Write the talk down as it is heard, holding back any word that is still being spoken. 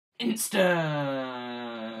instant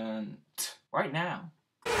right now.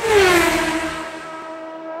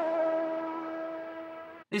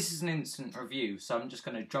 This is an instant review, so I'm just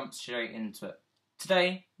going to jump straight into it.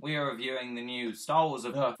 Today, we are reviewing the new Star Wars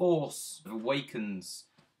of the Force Awakens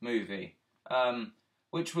movie,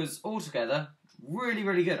 which was altogether really,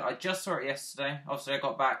 really good. I just saw it yesterday. Obviously, I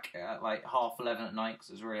got back at like 11:30 at night because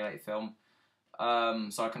it was a really late film,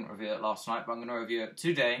 so I couldn't review it last night, but I'm going to review it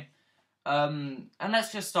today. And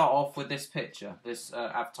let's just start off with this picture, this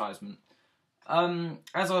advertisement.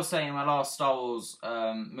 As I was saying in my last Star Wars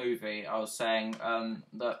movie, I was saying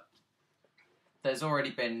that there's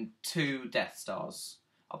already been 2 Death Stars.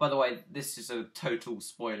 Oh, by the way, this is a total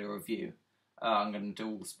spoiler review. I'm going to do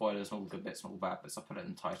all the spoilers and all the good bits and all the bad bits. I'll put it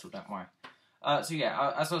in the title, don't worry. So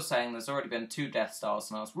yeah, as I was saying, there's already been 2 Death Stars,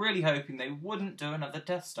 and I was really hoping they wouldn't do another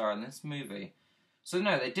Death Star in this movie. So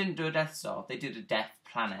no, they didn't do a Death Star. They did a Death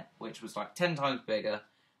Planet, which was like 10 times bigger,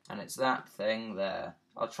 and it's that thing there.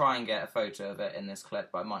 I'll try and get a photo of it in this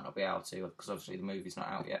clip, but I might not be able to, because obviously the movie's not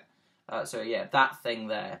out yet. So yeah, that thing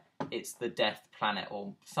there, it's the Death Planet,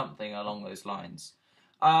 or something along those lines.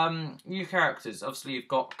 New characters, obviously you've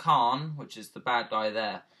got Khan, which is the bad guy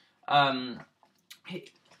there. At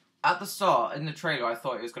the start, in the trailer, I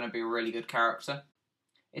thought he was going to be a really good character.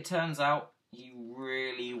 It turns out he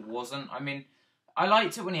really wasn't. I mean, I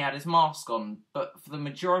liked it when he had his mask on, but for the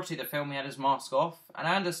majority of the film he had his mask off, and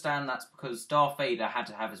I understand that's because Darth Vader had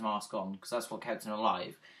to have his mask on, because that's what kept him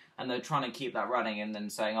alive, and they're trying to keep that running and then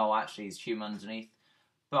saying, oh, actually he's human underneath.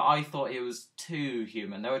 But I thought he was too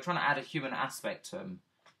human. They were trying to add a human aspect to him,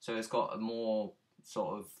 so it's got a more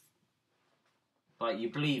sort of, like, you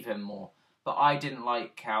believe him more. But I didn't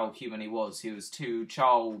like how human he was. He was too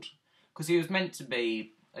child, because he was meant to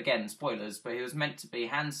be, again, spoilers, but he was meant to be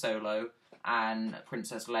Han Solo and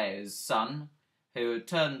Princess Leia's son, who had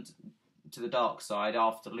turned to the dark side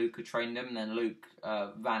after Luke had trained him, and then Luke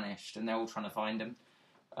vanished, and they're all trying to find him,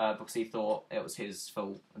 because he thought it was his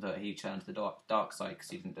fault that he turned to the dark side, because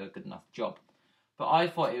he didn't do a good enough job. But I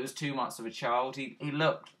thought he was too much of a child. He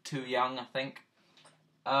looked too young, I think.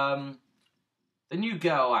 The new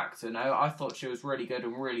girl actor, no, I thought she was really good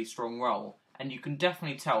and really strong role, and you can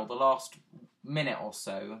definitely tell the last minute or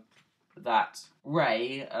so that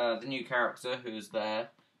Rey, the new character who's there,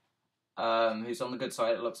 who's on the good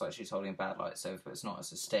side, it looks like she's holding a bad lightsaber, but it's not,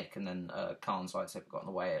 it's a stick, and then Khan's lightsaber got in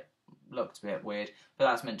the way. It looked a bit weird, but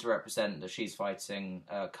that's meant to represent that she's fighting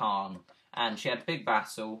Khan, and she had a big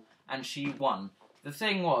battle, and she won. The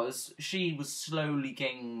thing was, she was slowly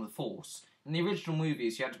gaining the Force. In the original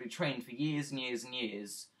movies, you had to be trained for years and years and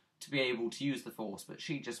years to be able to use the Force, but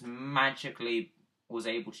she just magically was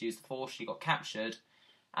able to use the Force. She got captured,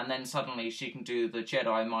 and then suddenly she can do the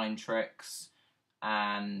Jedi mind tricks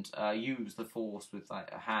and use the Force with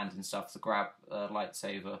like a hand and stuff to grab a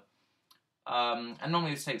lightsaber. And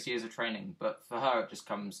normally this takes years of training, but for her it just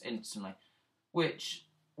comes instantly. Which,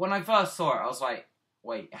 when I first saw it, I was like,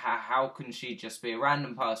 wait, how can she just be a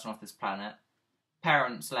random person off this planet?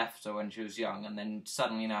 Parents left her when she was young, and then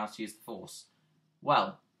suddenly know how to use the Force.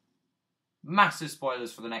 Well, massive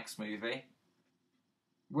spoilers for the next movie.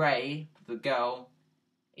 Rey, the girl,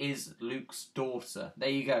 is Luke's daughter. There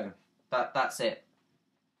you go. That's it.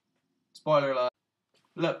 Spoiler alert.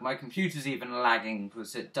 Look, my computer's even lagging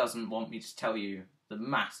because it doesn't want me to tell you the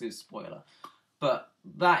massive spoiler. But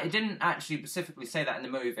it didn't actually specifically say that in the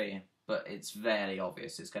movie, but it's very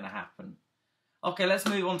obvious it's going to happen. Okay, let's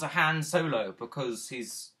move on to Han Solo, because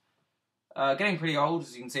he's getting pretty old,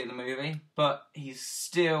 as you can see in the movie, but he's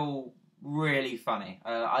still really funny.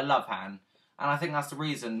 I love Han, and I think that's the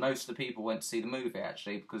reason most of the people went to see the movie,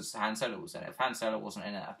 actually, because Han Solo was in it. If Han Solo wasn't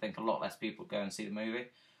in it, I think a lot less people would go and see the movie.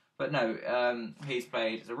 But no, he's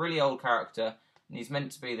played as a really old character, and he's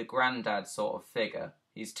meant to be the granddad sort of figure.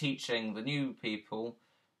 He's teaching the new people,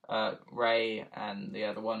 Rey and the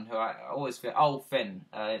other one, who I always feel, oh, Finn,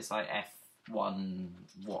 it's like F1,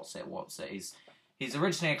 what's it, he's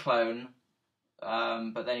originally a clone,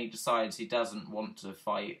 but then he decides he doesn't want to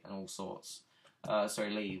fight and all sorts, so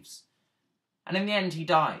he leaves. And in the end he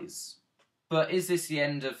dies. But is this the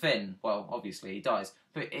end of Finn? Well, obviously he dies,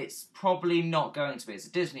 but it's probably not going to be. It's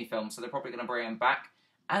a Disney film, so they're probably going to bring him back,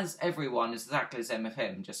 as everyone is exactly the same with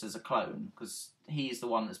him, just as a clone, because he's the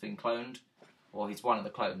one that's been cloned, or he's one of the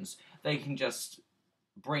clones. They can just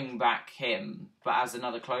bring back him, but as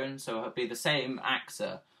another clone, so it'll be the same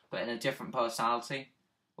actor, but in a different personality,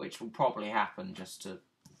 which will probably happen just to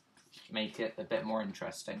make it a bit more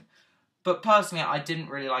interesting. But personally, I didn't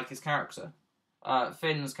really like his character.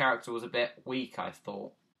 Finn's character was a bit weak, I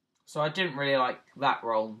thought. So I didn't really like that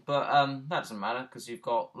role, but that doesn't matter, because you've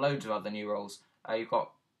got loads of other new roles. You've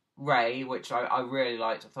got Rey, which I really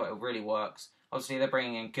liked. I thought it really works. Obviously, they're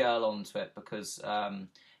bringing a girl onto it because in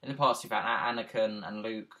the past you've had Anakin and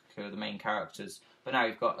Luke, who are the main characters, but now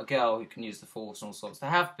you've got a girl who can use the Force and all sorts. There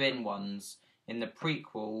have been ones in the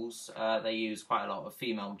prequels. They use quite a lot of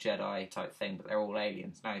female Jedi type thing, but they're all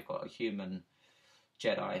aliens. Now you've got a human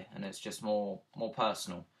Jedi, and it's just more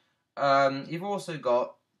personal. You've also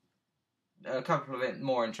got a couple of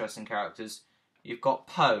more interesting characters. You've got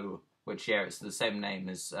Poe, which, yeah, it's the same name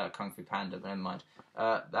as Kung Fu Panda, but never mind.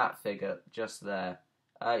 That figure just there.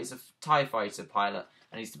 He's a TIE fighter pilot,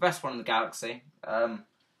 and he's the best one in the galaxy.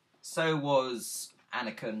 So was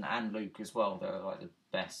Anakin and Luke as well. They're like the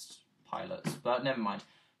best pilots, but never mind.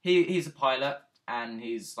 He's a pilot, and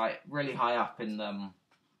he's like really high up in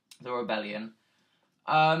the rebellion.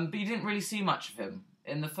 But you didn't really see much of him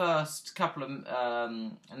in the first couple of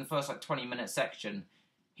in the first like 20-minute section.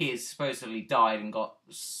 He has supposedly died and got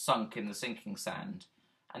sunk in the sinking sand,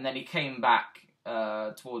 and then he came back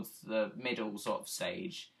towards the middle sort of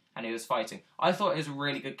stage, and he was fighting. I thought he was a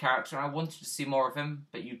really good character, and I wanted to see more of him,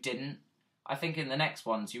 but you didn't. I think in the next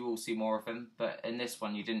ones you will see more of him, but in this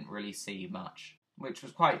one you didn't really see much, which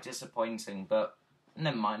was quite disappointing, but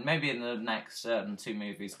never mind. Maybe in the next 2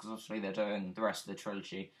 movies, because obviously they're doing the rest of the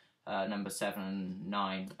trilogy, number 7 and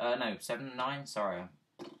 9. No, 7 and 9, sorry.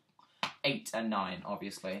 8 and 9,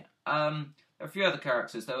 obviously. There are a few other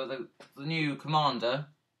characters. There were the new commander,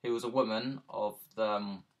 who was a woman of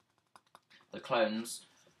the clones.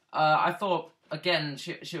 I thought, again,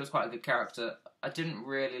 she was quite a good character. I didn't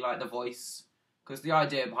really like the voice, because the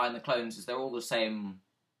idea behind the clones is they're all the same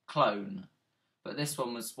clone. But this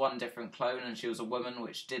one was one different clone, and she was a woman,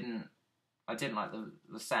 which I didn't like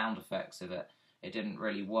the sound effects of it. It didn't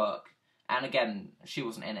really work. And again, she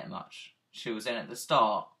wasn't in it much. She was in it at the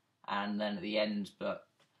start, and then at the end, but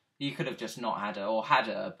you could have just not had her, or had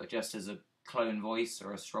her, but just as a clone voice,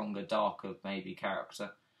 or a stronger, darker, maybe, character.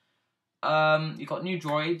 You've got new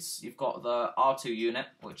droids. You've got the R2 unit,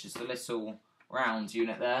 which is the little round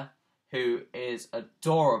unit there, who is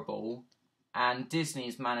adorable, and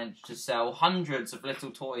Disney's managed to sell hundreds of little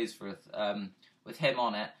toys with him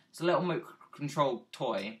on it. It's a little remote-controlled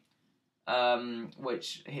toy,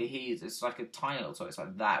 which it's like a tiny little toy. It's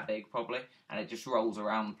like that big, probably, and it just rolls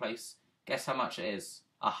around the place. Guess how much it is?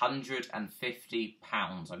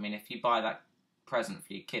 £150. I mean, if you buy that present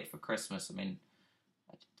for your kid for Christmas, I mean,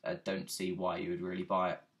 I don't see why you would really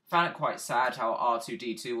buy it. Found it quite sad how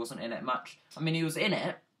R2-D2 wasn't in it much. I mean, he was in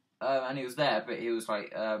it, and he was there, but he was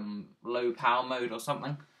like low power mode or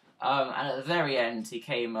something. And at the very end, he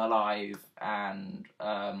came alive and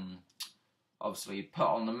obviously put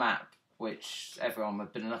on the map, which everyone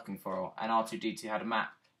had been looking for. And R2-D2 had a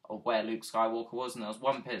map of where Luke Skywalker was, and there was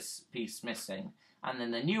one piece missing. And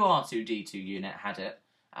then the new R2-D2 unit had it,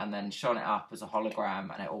 and then shone it up as a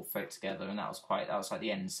hologram, and it all fit together, and that was like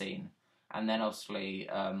the end scene. And then obviously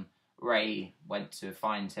Rey went to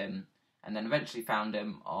find him, and then eventually found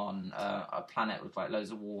him on a planet with like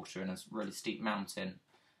loads of water and a really steep mountain.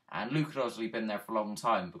 And Luke had obviously been there for a long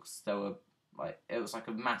time, because there were it was like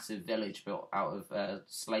a massive village built out of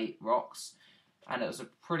slate rocks, and it was a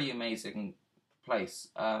pretty amazing place.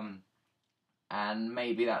 And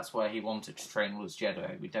maybe that's where he wanted to train all his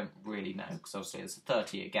Jedi. We don't really know, because obviously there's a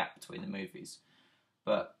 30-year gap between the movies.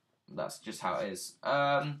 But that's just how it is.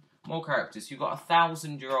 More characters. You've got a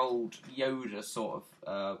 1,000-year-old Yoda sort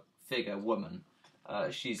of figure, woman.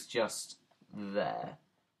 She's just there.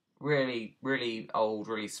 Really, really old,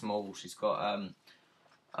 really small. She's got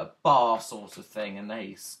a bar sort of thing, and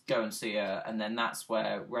they go and see her. And then that's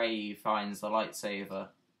where Rey finds the lightsaber.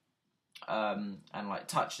 And like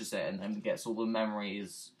touches it, and then gets all the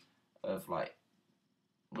memories of like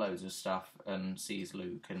loads of stuff, and sees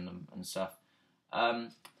Luke and stuff.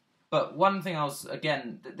 But one thing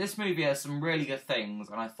this movie has some really good things,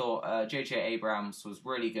 and I thought J.J. Abrams was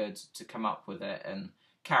really good to come up with it and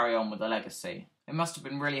carry on with the legacy. It must have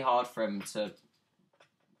been really hard for him to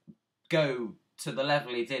go to the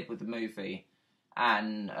level he did with the movie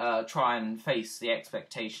and try and face the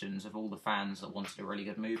expectations of all the fans that wanted a really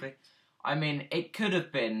good movie. I mean, it could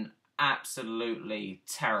have been absolutely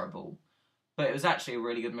terrible, but it was actually a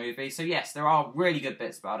really good movie. So yes, there are really good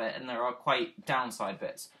bits about it, and there are quite downside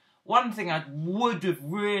bits. One thing I would have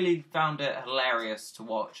really found it hilarious to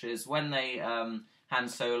watch is when they, Han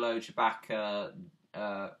Solo, Chewbacca,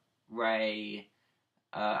 Rey,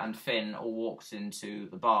 and Finn all walked into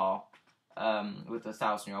the bar with the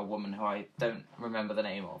 1,000-year-old woman who I don't remember the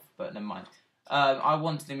name of, but never mind. I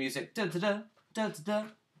wanted the music da-da-da, da-da-da,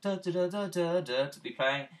 da-da-da-da-da to be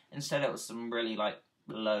playing. Instead it was some really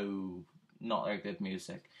low, not very good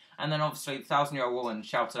music. And then obviously the 1,000-year-old woman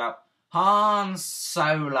shouted out, Han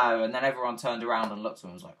Solo, and then everyone turned around and looked at him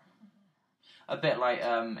and was like, a bit like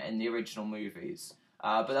in the original movies.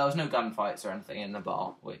 But there was no gunfights or anything in the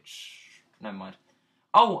bar, which, never mind.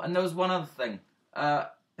 Oh, and there was one other thing.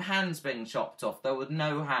 Hands being chopped off. There were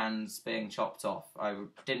no hands being chopped off. I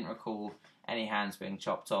didn't recall any hands being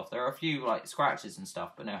chopped off. There are a few like scratches and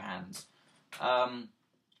stuff, but no hands.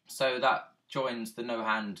 So that joins the no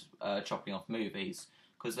hand chopping off movies,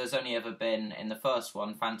 because there's only ever been, in the first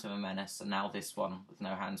one, Phantom Menace, and now this one with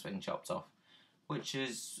no hands being chopped off, which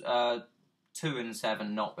is 2 and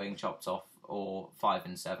 7 not being chopped off, or 5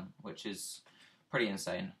 and 7, which is pretty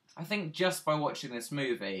insane. I think just by watching this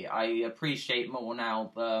movie, I appreciate more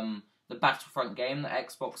now the Battlefront game that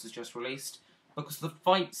Xbox has just released, because the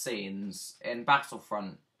fight scenes in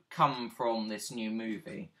Battlefront come from this new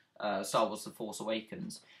movie, Star Wars The Force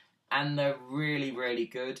Awakens, and they're really, really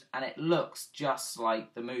good, and it looks just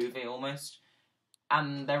like the movie almost,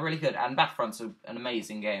 and they're really good, and Battlefront's an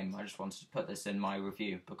amazing game. I just wanted to put this in my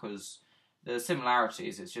review, because the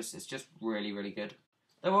similarities, it's just really, really good.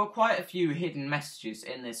 There were quite a few hidden messages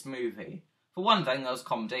in this movie. For one thing, there was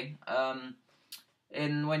comedy.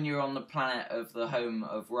 When you're on the planet of the home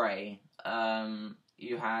of Rey,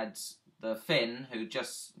 you had the Finn, who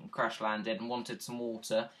just crash landed and wanted some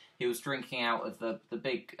water. He was drinking out of the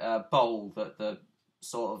big bowl that the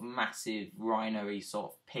sort of massive rhino-y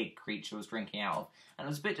sort of pig creature was drinking out of. And it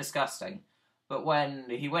was a bit disgusting. But when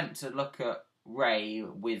he went to look at Rey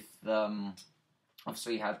with,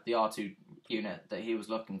 obviously he had the R2 unit that he was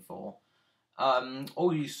looking for,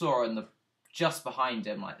 all you saw just behind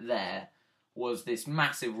him, like there, was this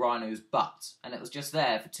massive rhino's butt, and it was just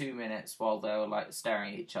there for 2 minutes while they were like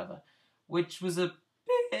staring at each other, which was a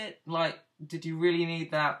bit like, did you really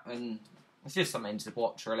need that? And it's just something to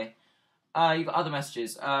watch, really. You got other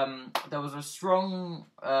messages. There was a strong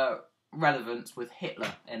relevance with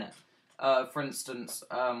Hitler in it. For instance,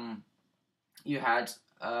 you had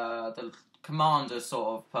the commander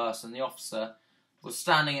sort of person, the officer, was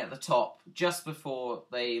standing at the top just before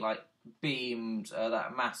they like beamed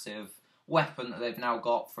that massive weapon that they've now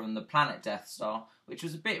got from the planet Death Star, which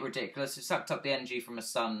was a bit ridiculous. It sucked up the energy from a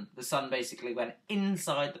sun. The sun basically went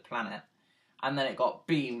inside the planet, and then it got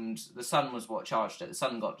beamed. The sun was what charged it. The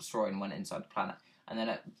sun got destroyed and went inside the planet, and then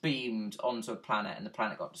it beamed onto a planet, and the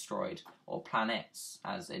planet got destroyed, or planets,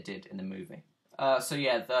 as it did in the movie. So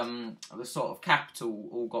yeah, the sort of capital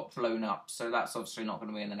all got blown up, so that's obviously not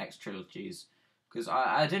going to be in the next trilogies, because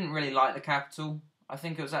I didn't really like the capital. I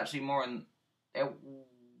think it was actually more in...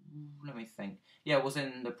 let me think. Yeah, it was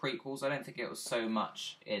in the prequels. I don't think it was so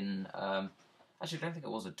much in... actually, I don't think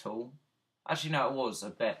it was at all. Actually, no, it was a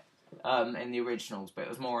bit in the originals, but it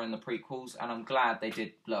was more in the prequels, and I'm glad they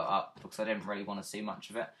did blow it up, because I didn't really want to see much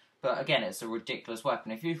of it. But again, it's a ridiculous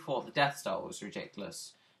weapon. If you thought the Death Star was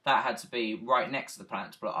ridiculous, that had to be right next to the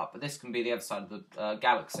planet to blow it up, but this can be the other side of the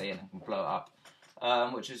galaxy and it can blow it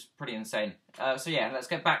up, which is pretty insane. So yeah, let's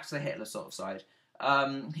get back to the Hitler sort of side.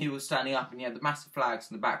 He was standing up and he had the massive flags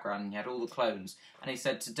in the background and he had all the clones, and he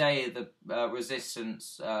said today the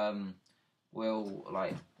resistance will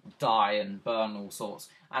like die and burn all sorts,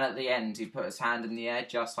 and at the end he put his hand in the air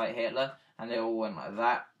just like Hitler, and they all went like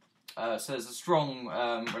that. So there's a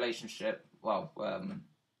strong relationship,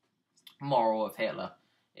 moral of Hitler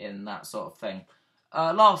in that sort of thing.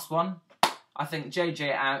 Last one, I think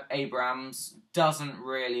J.J. Abrams doesn't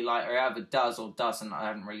really like, or either does or doesn't, I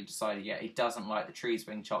haven't really decided yet, he doesn't like the trees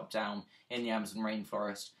being chopped down in the Amazon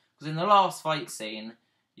rainforest. Because in the last fight scene,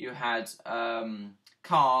 you had Khan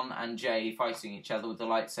and Jay fighting each other with the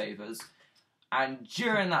lightsabers, and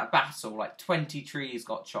during that battle, like 20 trees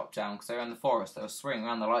got chopped down because they were in the forest. They were swinging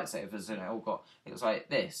around the lightsabers, and it was like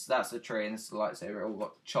this. That's the tree, and this is the lightsaber. It all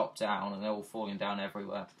got chopped down, and they're all falling down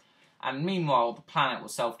everywhere. And meanwhile, the planet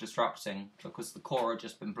was self-destructing because the core had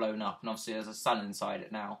just been blown up, and obviously there's a sun inside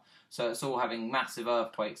it now, so it's all having massive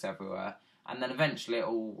earthquakes everywhere. And then eventually it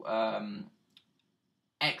all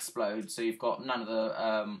explodes, so you've got none of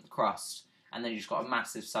the crust, and then you've just got a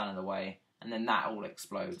massive sun in the way, and then that all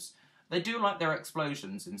explodes. They do like their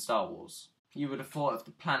explosions in Star Wars. You would have thought if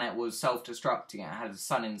the planet was self-destructing, it had a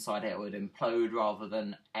sun inside it, it would implode rather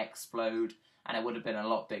than explode, and it would have been a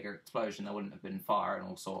lot bigger explosion. There wouldn't have been fire and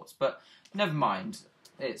all sorts. But never mind,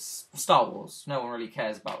 it's Star Wars. No one really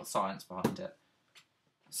cares about the science behind it.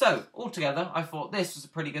 So, altogether, I thought this was a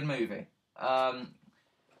pretty good movie.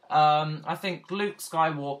 I think Luke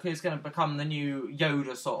Skywalker is going to become the new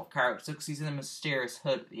Yoda sort of character, because he's in a mysterious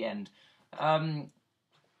hood at the end.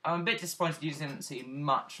 I'm a bit disappointed you didn't see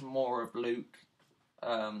much more of Luke.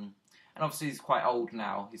 And obviously he's quite old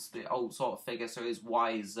now. He's the old sort of figure, so he's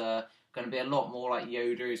wiser. going to be a lot more like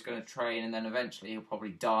Yoda, who's going to train, and then eventually he'll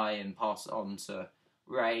probably die and pass it on to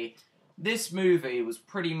Rey. This movie was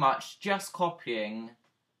pretty much just copying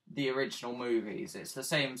the original movies. It's the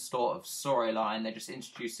same sort of storyline. They're just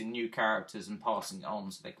introducing new characters and passing it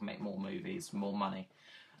on so they can make more movies, more money.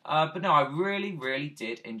 But no, I really, really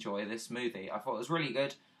did enjoy this movie. I thought it was really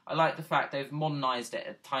good. I like the fact they've modernised it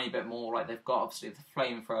a tiny bit more. Like, they've got, obviously, the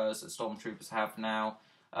flamethrowers that Stormtroopers have now.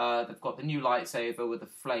 They've got the new lightsaber with the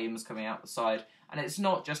flames coming out the side. And it's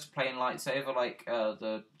not just a plain lightsaber like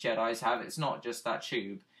the Jedis have. It's not just that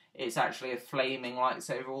tube. It's actually a flaming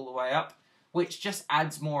lightsaber all the way up, which just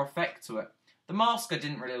adds more effect to it. The mask I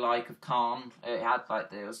didn't really like of Khan. It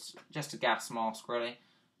was just a gas mask, really.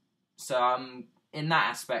 So in that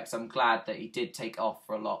aspect, I'm glad that he did take off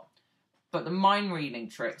for a lot. But the mind reading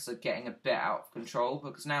tricks are getting a bit out of control,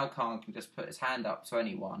 because now Khan can just put his hand up to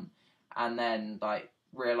anyone and then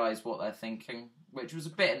realise what they're thinking, which was a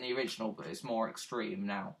bit in the original, but it's more extreme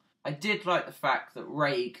now. I did like the fact that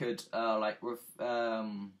Rey could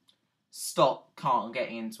stop Khan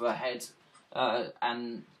getting into her head,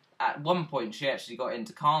 and at one point she actually got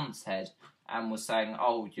into Khan's head and was saying,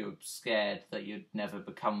 "Oh, you're scared that you'd never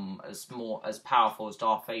become as powerful as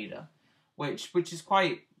Darth Vader," which is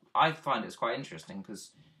quite. I find it's quite interesting,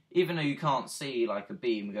 because even though you can't see like a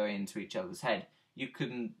beam going into each other's head, you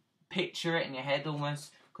can picture it in your head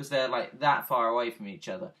almost, because they're like that far away from each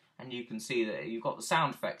other, and you can see that you've got the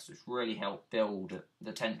sound effects which really help build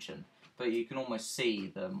the tension, but you can almost see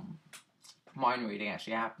the mind reading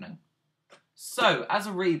actually happening. So, as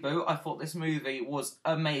a reboot, I thought this movie was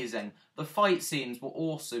amazing. The fight scenes were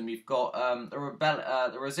awesome. You've got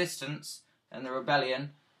the Resistance and the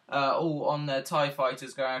Rebellion all on their TIE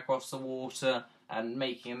fighters going across the water and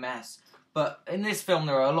making a mess. But in this film,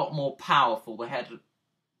 they were a lot more powerful.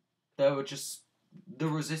 They were just the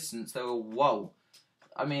Resistance. They were whoa.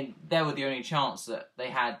 I mean, they were the only chance that they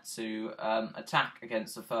had to attack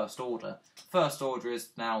against the First Order. First Order is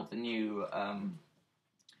now the new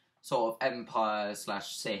sort of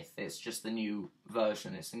Empire/Sith. It's just the new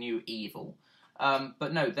version. It's the new evil.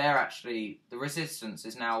 But no, the Resistance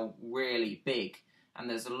is now really big, and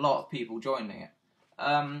there's a lot of people joining it.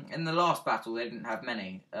 In the last battle, they didn't have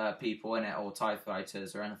many people in it, or TIE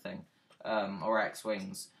fighters or anything, or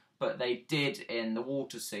X-Wings. But they did in the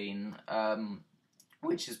water scene,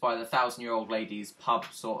 which is by the 1,000-Year-Old Lady's pub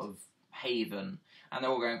sort of haven, and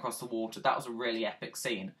they're all going across the water. That was a really epic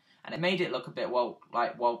scene. And it made it look a bit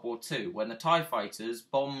like World War II, when the TIE fighters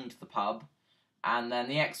bombed the pub, and then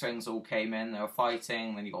the X-Wings all came in, they were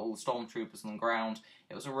fighting, then you got all the Stormtroopers on the ground.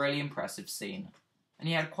 It was a really impressive scene. And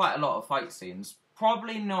you had quite a lot of fight scenes.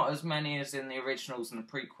 Probably not as many as in the originals and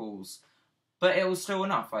the prequels, but it was still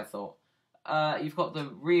enough, I thought. You've got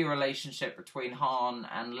the relationship between Han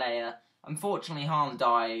and Leia. Unfortunately, Han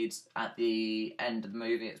died at the end of the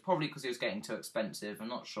movie. It's probably because he was getting too expensive, I'm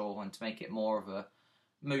not sure, and to make it more of a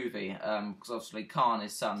movie, because obviously Khan,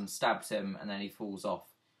 his son, stabs him and then he falls off.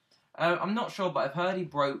 I'm not sure, but I've heard he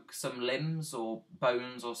broke some limbs or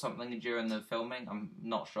bones or something during the filming. I'm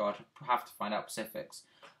not sure, I'd have to find out specifics.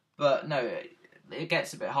 But no, it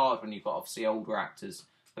gets a bit hard when you've got obviously older actors,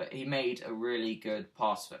 but he made a really good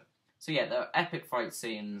pass of it. So yeah, the epic fight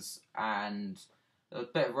scenes and a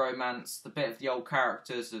bit of romance, the bit of the old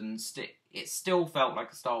characters, and it still felt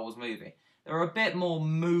like a Star Wars movie. There were a bit more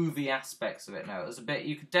movie aspects of it now. It was a bit,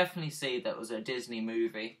 you could definitely see that it was a Disney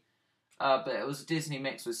movie, but it was a Disney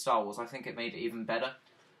mixed with Star Wars. I think it made it even better.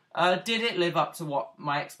 Did it live up to what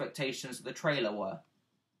my expectations of the trailer were?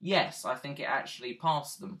 Yes, I think it actually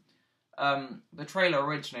passed them. The trailer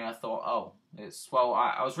originally, I thought,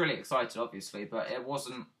 I was really excited, obviously, but it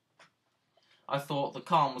wasn't. I thought the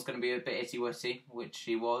Khan was going to be a bit itty-witty, which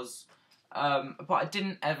he was. But I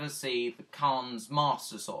didn't ever see the Khan's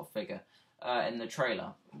master sort of figure in the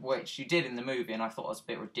trailer, which you did in the movie, and I thought it was a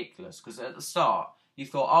bit ridiculous, because at the start, you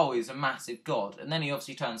thought, oh, he's a massive god, and then he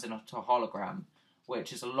obviously turns into a hologram,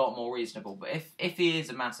 which is a lot more reasonable. But if he is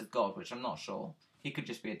a massive god, which I'm not sure, he could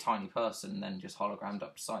just be a tiny person and then just hologrammed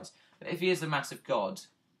up to size. But if he is a massive god,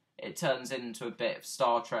 it turns into a bit of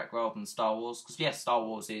Star Trek rather than Star Wars, because yes, Star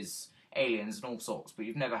Wars is aliens and all sorts, but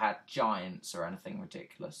you've never had giants or anything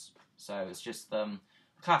ridiculous. So it's just the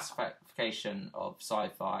classification of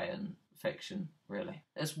sci-fi and fiction, really.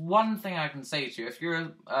 There's one thing I can say to you. If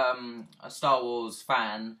you're a Star Wars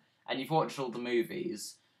fan and you've watched all the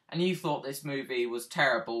movies and you thought this movie was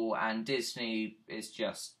terrible and Disney is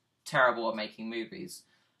just terrible at making movies,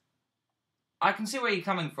 I can see where you're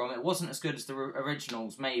coming from. It wasn't as good as the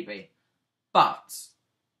originals, maybe, but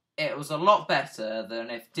it was a lot better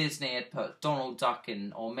than if Disney had put Donald Duck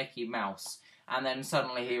in or Mickey Mouse, and then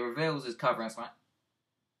suddenly he reveals his cover and it's like,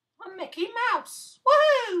 I'm Mickey Mouse.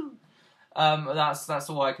 Woohoo! That's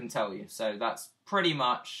all I can tell you. So that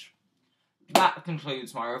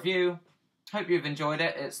concludes my review. Hope you've enjoyed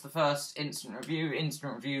it. It's the first instant review.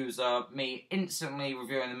 Instant reviews are me instantly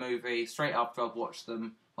reviewing the movie straight after I've watched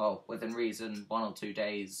them. Well, within reason, 1 or 2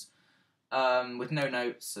 days, with no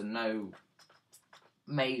notes and no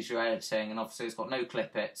major editing, and obviously it's got no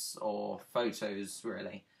clip-its or photos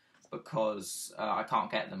really, because I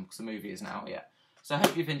can't get them because the movie isn't out yet. So I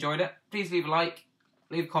hope you've enjoyed it. Please leave a like,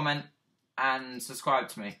 leave a comment, and subscribe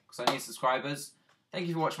to me, because I need subscribers. Thank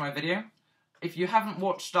you for watching my video. If you haven't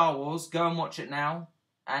watched Star Wars, go and watch it now.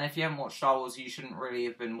 And if you haven't watched Star Wars, you shouldn't really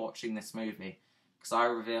have been watching this movie, because I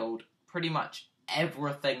revealed pretty much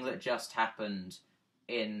everything that just happened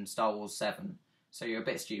in Star Wars 7. So you're a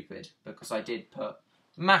bit stupid, because I did put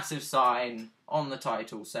massive sign on the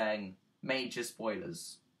title saying major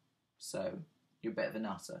spoilers. So you're a bit of a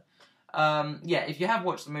nutter. Yeah, if you have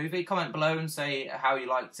watched the movie, comment below and say how you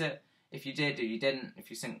liked it. If you did or you didn't,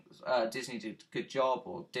 if you think Disney did a good job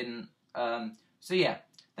or didn't. So yeah,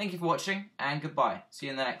 thank you for watching, and goodbye. See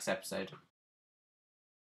you in the next episode.